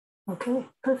Okay,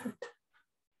 perfect.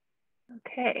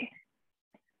 Okay.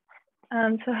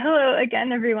 So hello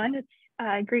again, everyone.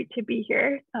 It's great to be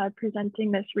here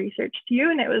presenting this research to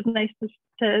you. And it was nice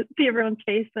to see everyone's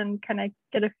face and kind of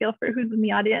get a feel for who's in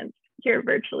the audience here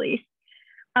virtually.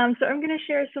 So I'm going to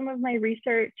share some of my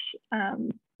research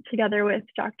together with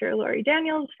Dr. Laurie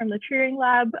Daniels from the Tree Ring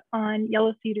Lab on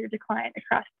yellow-cedar decline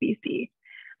across BC.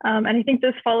 And I think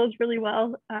this follows really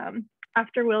well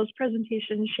after Will's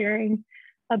presentation sharing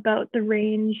about the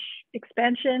range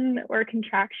expansion or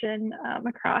contraction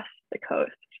across the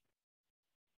coast.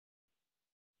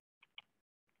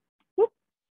 Whoop.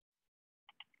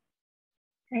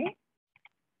 Right.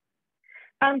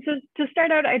 So to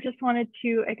start out, I just wanted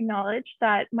to acknowledge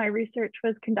that my research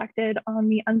was conducted on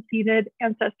the unceded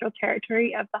ancestral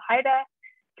territory of the Haida,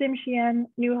 Tsimshian,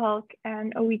 Newhalk,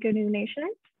 and Owikanu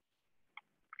nations.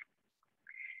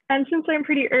 And since I'm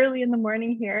pretty early in the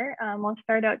morning here, I'll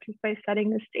start out just by setting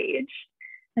the stage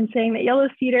and saying that yellow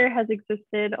cedar has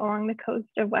existed along the coast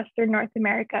of Western North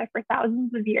America for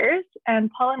thousands of years, and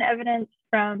pollen evidence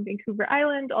from Vancouver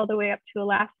Island all the way up to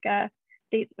Alaska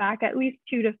dates back at least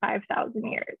 2,000 to 5,000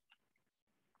 years.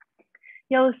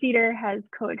 Yellow cedar has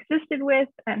coexisted with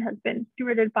and has been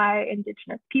stewarded by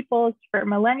Indigenous peoples for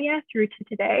millennia through to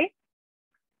today.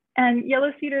 And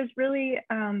yellow cedar is really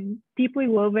deeply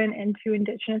woven into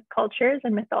Indigenous cultures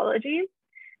and mythologies,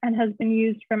 and has been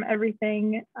used from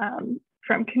everything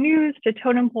from canoes to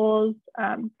totem poles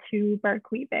to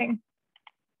bark weaving.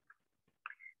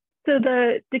 So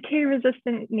the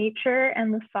decay-resistant nature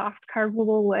and the soft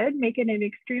carvable wood make it an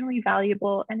extremely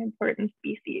valuable and important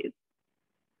species.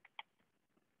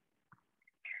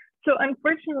 So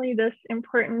unfortunately, this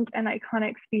important and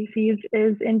iconic species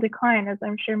is in decline, as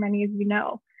I'm sure many of you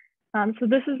know. So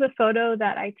this is a photo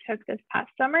that I took this past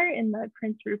summer in the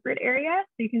Prince Rupert area.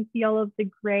 So you can see all of the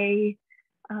gray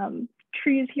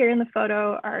trees here in the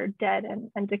photo are dead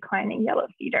and declining yellow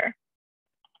cedar.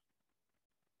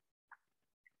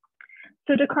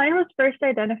 So decline was first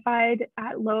identified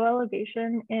at low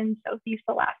elevation in Southeast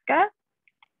Alaska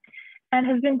and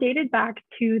has been dated back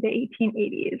to the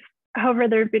 1880s. However,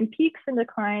 there have been peaks in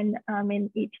decline in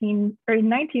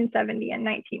 1970 and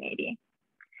 1980.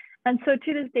 And so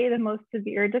to this day, the most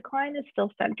severe decline is still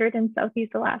centered in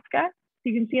Southeast Alaska. So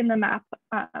you can see in the map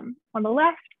on the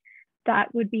left,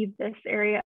 that would be this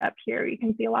area up here. You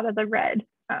can see a lot of the red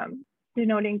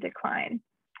denoting decline.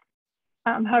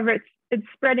 However, it's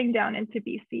spreading down into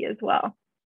BC as well.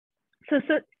 Since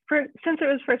it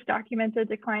was first documented,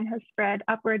 decline has spread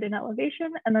upward in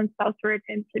elevation and then southward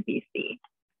into BC.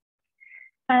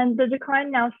 And the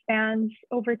decline now spans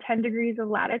over 10 degrees of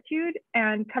latitude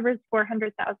and covers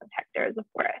 400,000 hectares of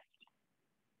forest.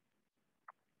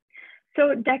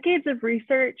 So decades of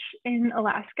research in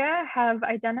Alaska have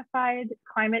identified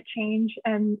climate change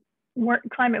and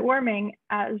climate warming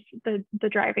as the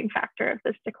driving factor of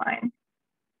this decline.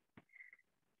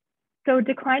 So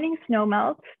declining snow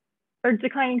melt or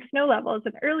declining snow levels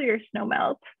and earlier snow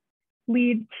melt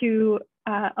lead to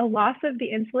a loss of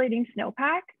the insulating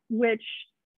snowpack, which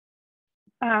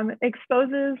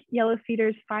exposes yellow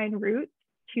cedar's fine roots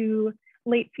to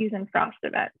late season frost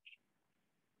events.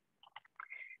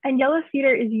 And yellow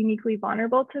cedar is uniquely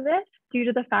vulnerable to this due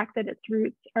to the fact that its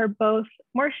roots are both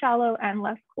more shallow and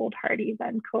less cold hardy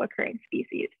than co-occurring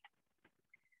species.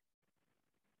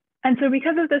 And so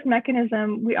because of this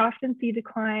mechanism, we often see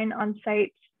decline on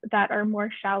sites that are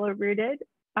more shallow rooted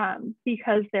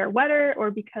because they're wetter or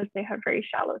because they have very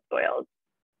shallow soils.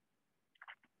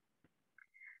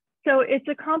 So it's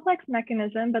a complex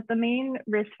mechanism, but the main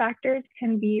risk factors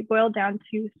can be boiled down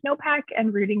to snowpack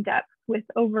and rooting depth with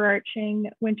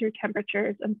overarching winter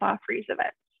temperatures and thaw freeze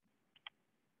events.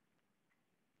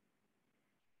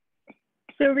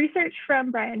 So research from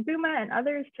Brian Bouma and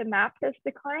others to map this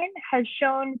decline has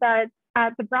shown that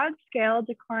at the broad scale,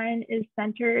 decline is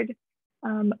centered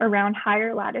around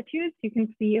higher latitudes. You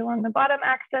can see along the bottom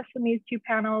axis in these two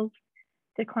panels,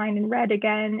 decline in red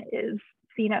again is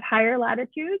seen at higher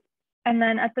latitudes. And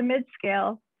then at the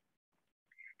mid-scale,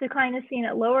 decline is seen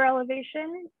at lower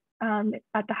elevation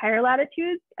at the higher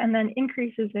latitudes, and then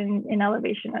increases in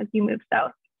elevation as you move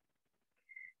south.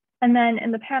 And then in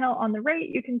the panel on the right,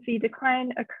 you can see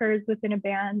decline occurs within a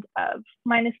band of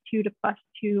 -2 to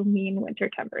 +2 mean winter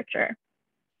temperature.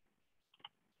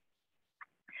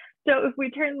 So if we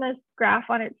turn this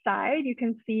graph on its side, you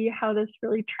can see how this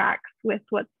really tracks with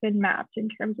what's been mapped in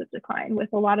terms of decline,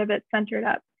 with a lot of it centered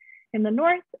up in the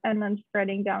north and then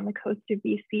spreading down the coast of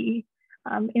BC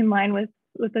in line with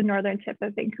the northern tip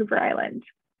of Vancouver Island.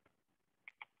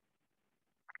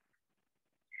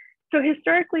 So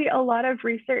historically, a lot of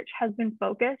research has been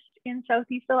focused in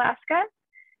Southeast Alaska,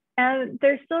 And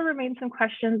there still remain some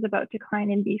questions about decline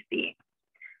in BC.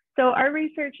 So our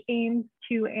research aims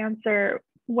to answer,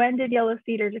 when did yellow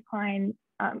cedar decline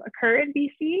occur in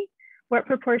BC? What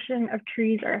proportion of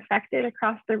trees are affected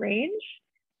across the range?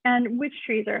 And which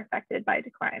trees are affected by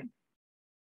decline?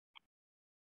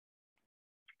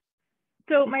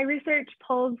 So my research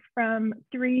pulls from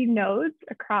 3 nodes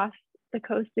across the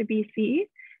coast of BC.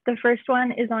 The first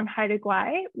one is on Haida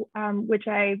Gwaii, which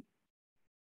I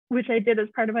did as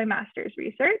part of my master's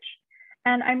research.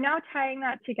 And I'm now tying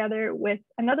that together with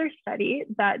another study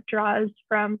that draws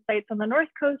from sites on the North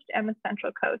Coast and the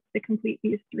Central Coast to complete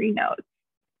these 3 nodes.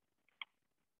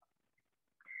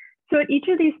 So at each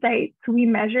of these sites, we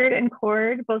measured and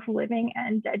cored both living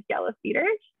and dead yellow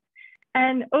cedars.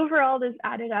 And overall, this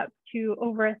added up to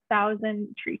over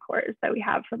 1,000 tree cores that we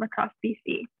have from across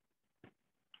BC.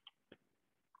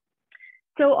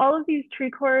 So all of these tree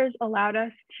cores allowed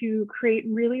us to create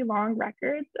really long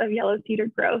records of yellow cedar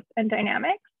growth and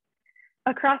dynamics.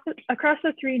 Across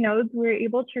the 3 nodes, we were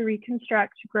able to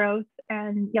reconstruct growth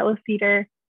and yellow cedar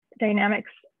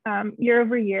dynamics year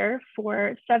over year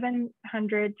for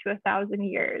 700 to 1,000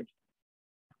 years.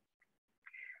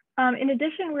 In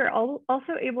addition, we're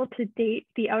also able to date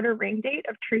the outer ring date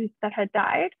of trees that had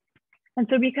died. And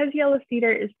so because yellow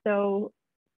cedar is so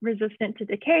resistant to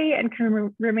decay and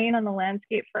can remain on the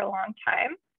landscape for a long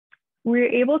time, we're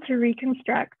able to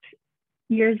reconstruct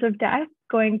years of death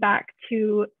going back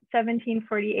to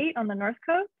 1748 on the North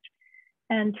Coast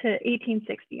and to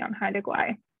 1860 on Haida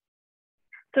Gwaii.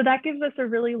 So that gives us a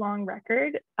really long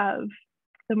record of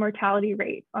the mortality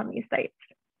rate on these sites.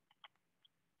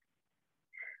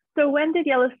 So when did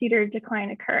yellow cedar decline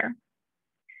occur?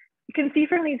 You can see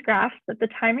from these graphs that the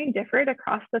timing differed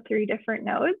across the 3 different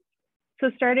nodes.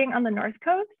 So starting on the North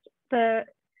Coast, the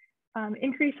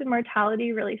increase in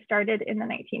mortality really started in the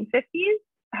 1950s,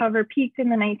 however, peaked in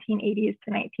the 1980s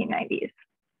to 1990s.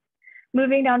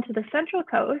 Moving down to the Central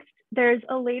Coast, there's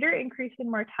a later increase in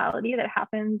mortality that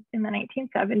happens in the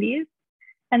 1970s,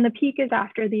 and the peak is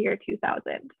after the year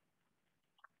 2000.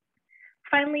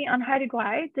 Finally, on Haida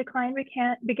Gwaii, decline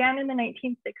began in the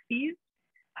 1960s.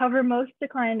 However, most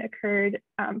decline occurred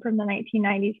from the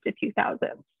 1990s to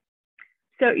 2000s.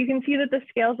 So you can see that the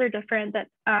scales are different, that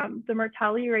the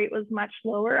mortality rate was much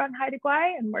lower on Haida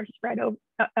Gwaii and more spread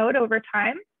out over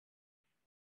time.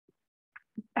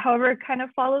 However, it kind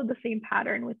of followed the same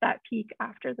pattern with that peak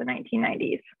after the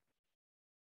 1990s.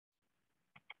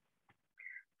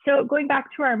 So going back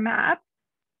to our map,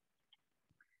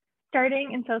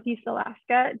 starting in Southeast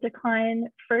Alaska, decline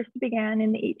first began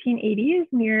in the 1880s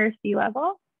near sea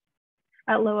level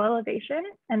at low elevation,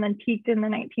 and then peaked in the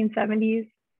 1970s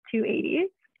to 80s.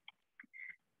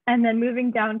 And then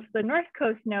moving down to the North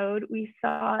Coast node, we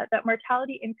saw that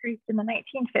mortality increased in the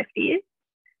 1950s,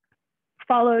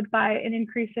 followed by an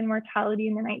increase in mortality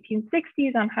in the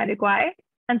 1960s on Haida Gwaii.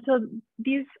 And so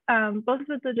these, both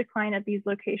of the decline at these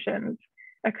locations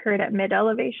occurred at mid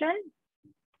elevation.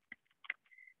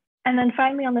 And then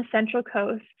finally on the Central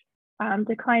Coast,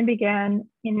 decline began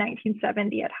in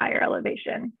 1970 at higher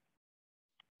elevation.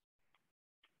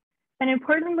 And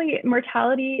importantly,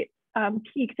 mortality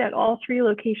peaked at all 3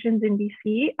 locations in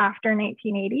BC after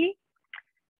 1980.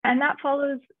 And that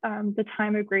follows the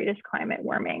time of greatest climate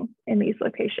warming in these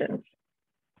locations.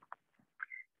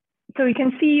 So we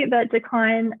can see that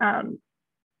decline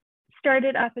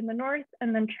started up in the north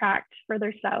and then tracked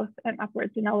further south and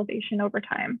upwards in elevation over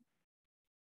time.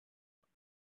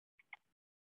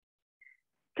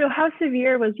 So how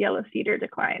severe was yellow cedar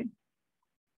decline?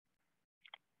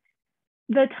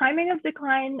 The timing of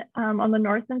decline on the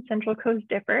North and Central Coast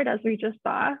differed, as we just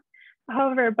saw.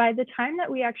 However, by the time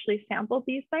that we actually sampled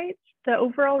these sites, the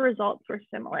overall results were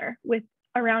similar, with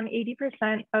around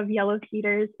 80% of yellow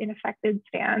cedars in affected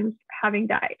stands having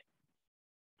died.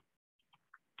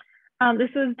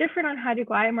 This was different on Haida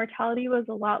Gwaii. Mortality was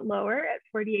a lot lower at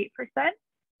 48%,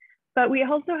 but we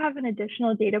also have an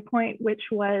additional data point, which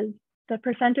was the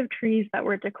percent of trees that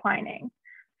were declining.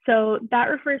 So that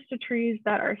refers to trees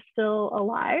that are still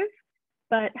alive,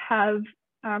 but have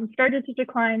started to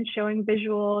decline, showing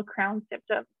visual crown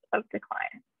symptoms of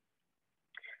decline.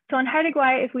 So on Haida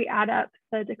Gwaii, if we add up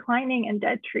the declining and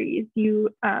dead trees, you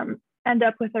end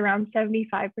up with around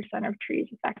 75% of trees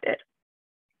affected.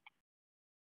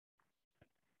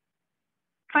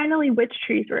 Finally, which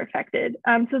trees were affected?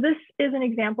 So this is an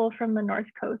example from the North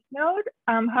Coast node.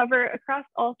 However, across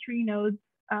all 3 nodes,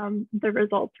 the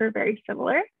results are very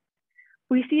similar.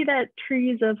 We see that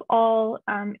trees of all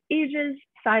ages,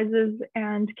 sizes,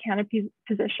 and canopy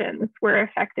positions were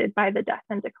affected by the death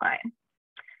and decline.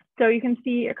 So you can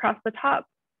see across the top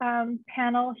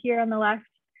panel here on the left,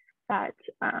 that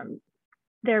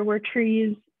there were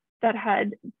trees that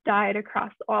had died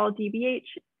across all DBH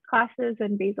classes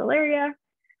and basal area.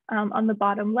 On the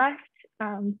bottom left,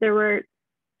 there were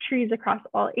trees across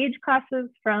all age classes,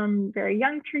 from very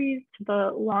young trees to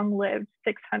the long-lived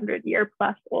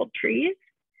 600-year-plus old trees.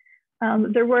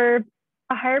 There were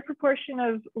a higher proportion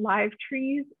of live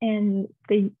trees in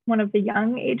one of the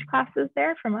young age classes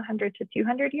there, from 100 to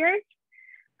 200 years.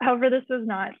 However, this was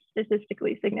not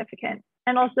statistically significant,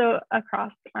 and also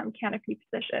across canopy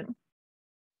position.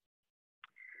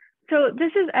 So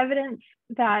this is evidence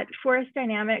that forest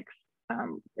dynamics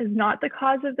is not the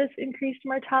cause of this increased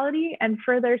mortality, and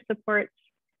further supports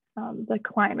the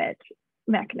climate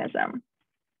mechanism.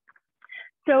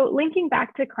 So linking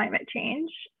back to climate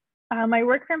change, my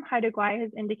work from Haida Gwaii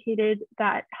has indicated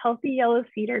that healthy yellow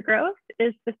cedar growth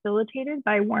is facilitated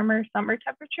by warmer summer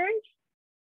temperatures.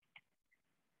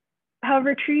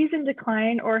 However, trees in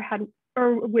decline or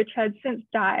which had since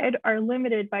died are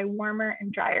limited by warmer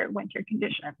and drier winter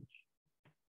conditions.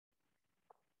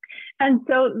 And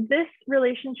so this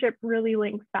relationship really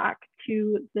links back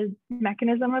to the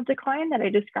mechanism of decline that I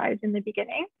described in the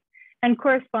beginning, and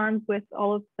corresponds with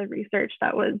all of the research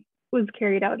that was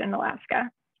carried out in Alaska.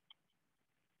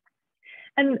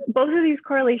 And both of these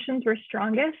correlations were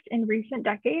strongest in recent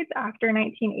decades after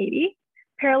 1980,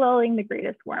 paralleling the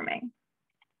greatest warming.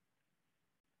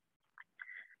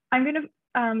 I'm going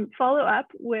to follow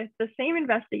up with the same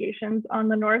investigations on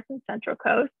the North and Central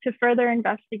Coast to further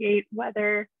investigate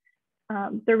whether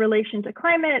the relation to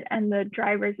climate and the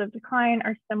drivers of decline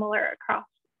are similar across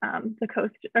the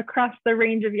coast, across the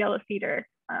range of yellow cedar,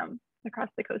 across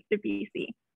the coast of BC.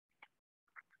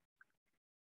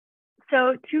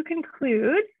 So to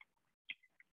conclude,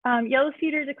 yellow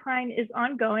cedar decline is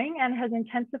ongoing and has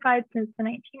intensified since the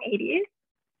 1980s.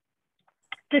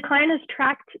 Decline has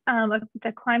tracked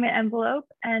the climate envelope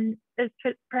and is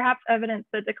perhaps evidence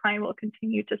that decline will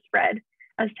continue to spread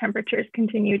as temperatures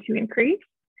continue to increase.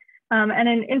 And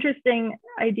an interesting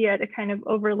idea to kind of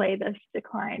overlay this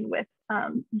decline with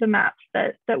the maps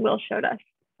that Will showed us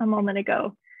a moment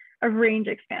ago of range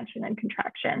expansion and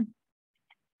contraction.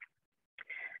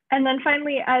 And then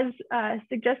finally, as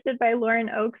suggested by Lauren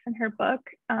Oakes in her book,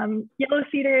 yellow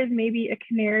cedar is maybe a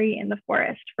canary in the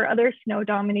forest for other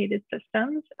snow-dominated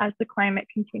systems as the climate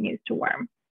continues to warm.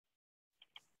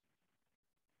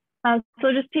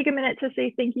 So just take a minute to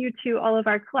say thank you to all of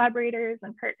our collaborators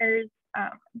and partners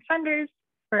and funders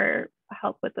for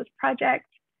help with this project.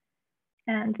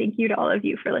 And thank you to all of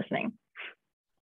you for listening.